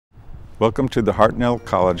Welcome to the Hartnell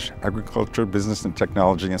College Agriculture, Business and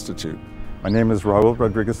Technology Institute. My name is Raul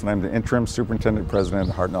Rodriguez and I'm the Interim Superintendent President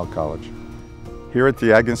at Hartnell College. Here at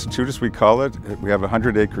the Ag Institute, as we call it, we have a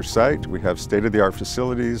 100-acre site, we have state-of-the-art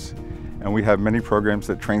facilities, and we have many programs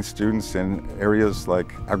that train students in areas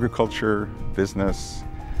like agriculture, business,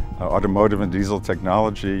 automotive and diesel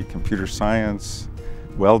technology, computer science,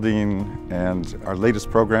 welding, and our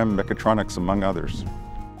latest program, mechatronics, among others.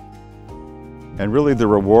 And really the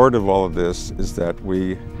reward of all of this is that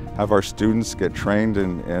we have our students get trained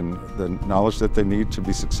in the knowledge that they need to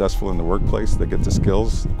be successful in the workplace. They get the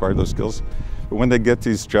skills, acquire those skills. But when they get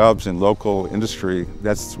these jobs in local industry,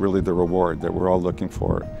 that's really the reward that we're all looking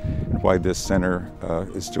for and why this center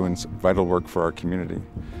is doing vital work for our community.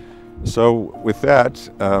 So with that,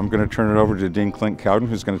 I'm going to turn it over to Dean Clint Cowden,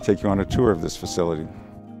 who's going to take you on a tour of this facility.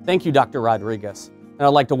 Thank you, Dr. Rodriguez. And I'd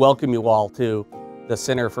like to welcome you all to the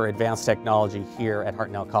Center for Advanced Technology here at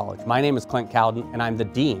Hartnell College. My name is Clint Cowden and I'm the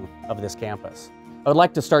Dean of this campus. I would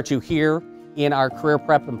like to start you here in our Career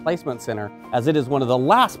Prep and Placement Center, as it is one of the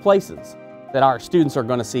last places that our students are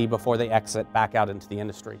going to see before they exit back out into the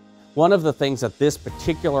industry. One of the things that this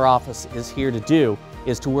particular office is here to do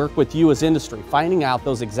is to work with you as industry, finding out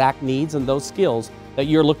those exact needs and those skills that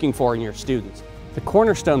you're looking for in your students. The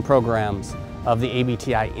cornerstone programs of the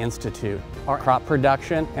ABTI Institute are crop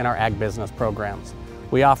production and our ag business programs.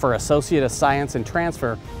 We offer Associate of Science and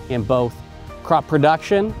Transfer in both crop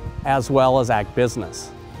production as well as ag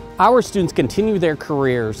business. Our students continue their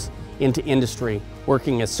careers into industry,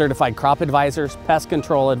 working as certified crop advisors, pest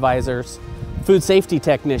control advisors, food safety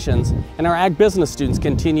technicians, and our ag business students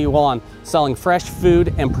continue on selling fresh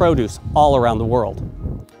food and produce all around the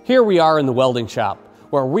world. Here we are in the welding shop,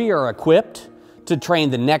 where we are equipped to train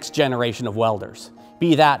the next generation of welders,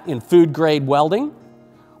 be that in food grade welding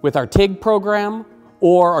with our TIG program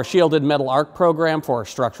or our shielded metal arc program for our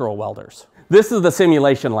structural welders. This is the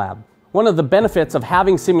simulation lab. One of the benefits of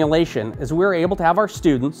having simulation is we're able to have our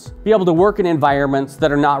students be able to work in environments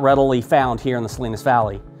that are not readily found here in the Salinas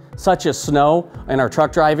Valley, such as snow and our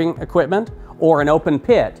truck driving equipment or an open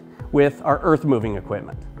pit with our earth moving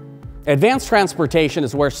equipment. Advanced transportation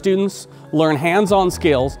is where students learn hands-on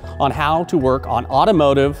skills on how to work on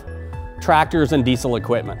automotive, tractors, and diesel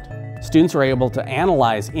equipment. Students are able to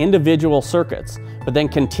analyze individual circuits, but then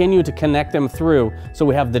continue to connect them through so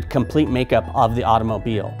we have the complete makeup of the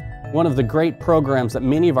automobile. One of the great programs that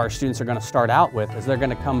many of our students are going to start out with is they're going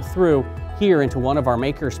to come through here into one of our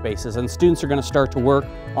maker spaces, and students are going to start to work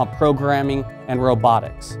on programming and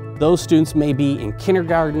robotics. Those students may be in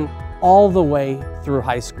kindergarten all the way through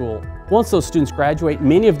high school. Once those students graduate,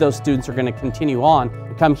 many of those students are going to continue on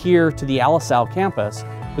and come here to the Alisal campus,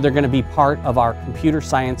 where they're going to be part of our Computer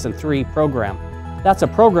Science in 3 program. That's a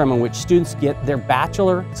program in which students get their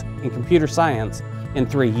bachelor's in computer science in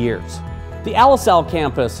 3 years. The Alisal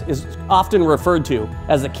campus is often referred to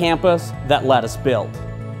as the campus that let us build.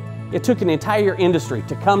 It took an entire industry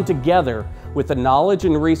to come together with the knowledge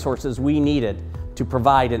and resources we needed to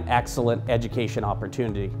provide an excellent education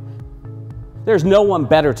opportunity. There's no one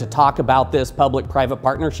better to talk about this public-private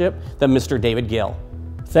partnership than Mr. David Gill.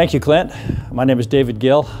 Thank you, Clint. My name is David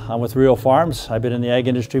Gill. I'm with Rio Farms. I've been in the ag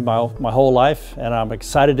industry my whole life, and I'm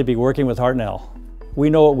excited to be working with Hartnell. We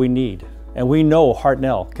know what we need, and we know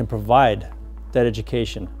Hartnell can provide that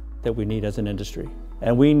education that we need as an industry.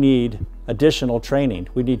 And we need additional training.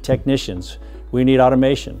 We need technicians. We need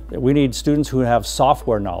automation. We need students who have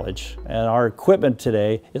software knowledge, and our equipment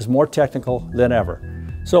today is more technical than ever.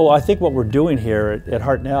 So I think what we're doing here at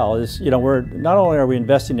Hartnell is, we're not only are we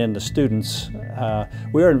investing in the students,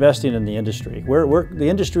 we're investing in the industry. The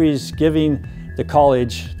industry is giving the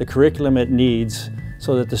college the curriculum it needs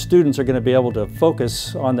so that the students are going to be able to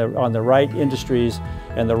focus on the right industries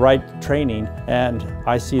and the right training. And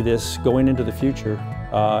I see this going into the future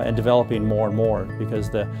and developing more and more,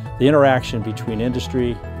 because the interaction between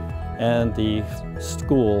industry and the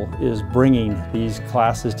school is bringing these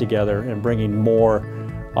classes together and bringing more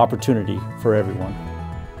opportunity for everyone.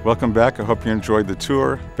 Welcome back. I hope you enjoyed the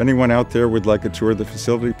tour. If anyone out there would like a tour of the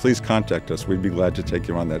facility, please contact us. We'd be glad to take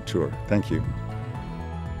you on that tour. Thank you.